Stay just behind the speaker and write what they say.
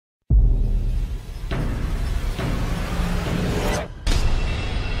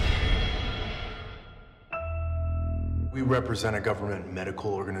We represent a government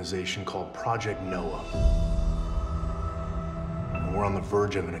medical organization called Project Noah. And we're on the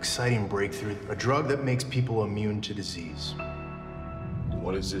verge of an exciting breakthrough, a drug that makes people immune to disease.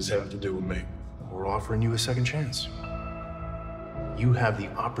 What does this have to do with me? We're offering you a second chance. You have the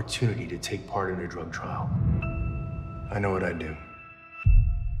opportunity to take part in a drug trial. I know what I'd do.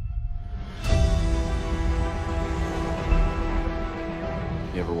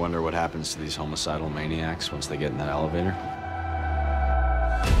 You ever wonder what happens to these homicidal maniacs once they get in that elevator?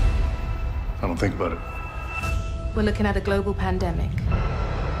 I don't think about it. We're looking at a global pandemic.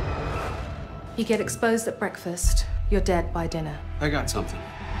 You get exposed at breakfast, you're dead by dinner. I got something.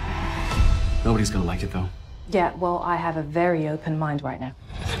 Nobody's gonna like it, though. Yeah, well, I have a very open mind right now.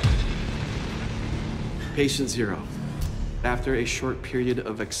 Patient 0. After a short period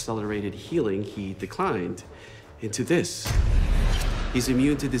of accelerated healing, he declined into this. He's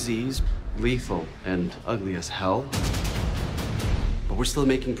immune to disease, lethal and ugly as hell. But we're still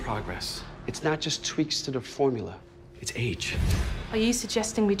making progress. It's not just tweaks to the formula, it's age. Are you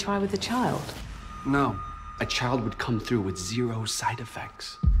suggesting we try with a child? No, a child would come through with 0 side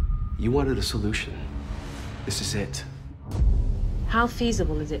effects. You wanted a solution. This is it. How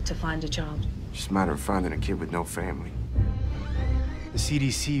feasible is it to find a child? Just a matter of finding a kid with no family. The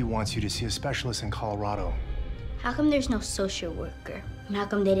CDC wants you to see a specialist in Colorado. How come there's no social worker? And how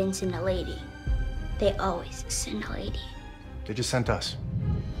come they didn't send a lady? They always send a lady. They just sent us.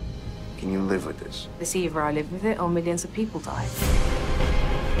 Can you live with this? It's either I live with it or millions of people die.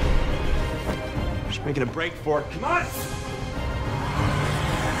 Just making a break for it. Come on!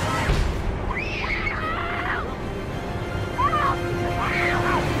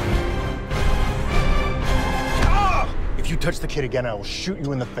 If you touch the kid again, I will shoot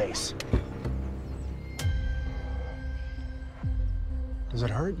you in the face. Does it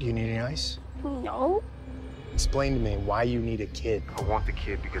hurt? Do you need any ice? No. Explain to me why you need a kid. I want the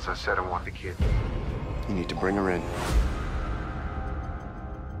kid because I said I want the kid. You need to bring her in.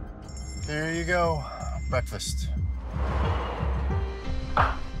 There you go. Breakfast.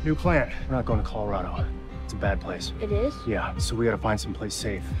 New plan. We're not going to Colorado. It's a bad place. It is? Yeah, so we gotta find someplace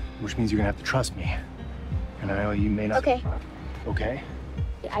safe, which means you're gonna have to trust me. And I know you may not... Okay. Okay?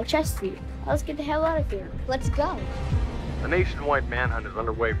 Yeah, I trust you. Let's get the hell out of here. Let's go. A nationwide manhunt is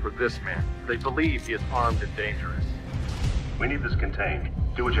underway for this man. They believe he is armed and dangerous. We need this contained.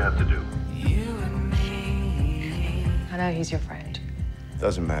 Do what you have to do. I know he's your friend.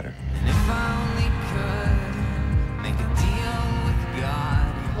 Doesn't matter.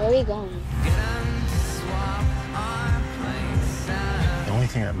 Where are we going? The only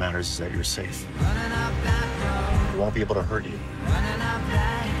thing that matters is that you're safe. We won't be able to hurt you.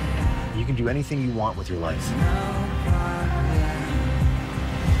 You can do anything you want with your life.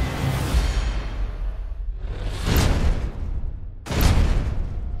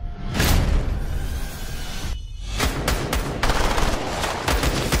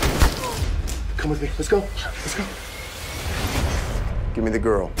 Come with me. Let's go. Let's go. Give me the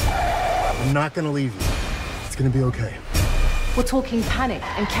girl. I'm not gonna leave you. It's gonna be okay. We're talking panic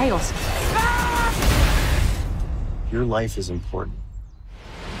and chaos. Your life is important.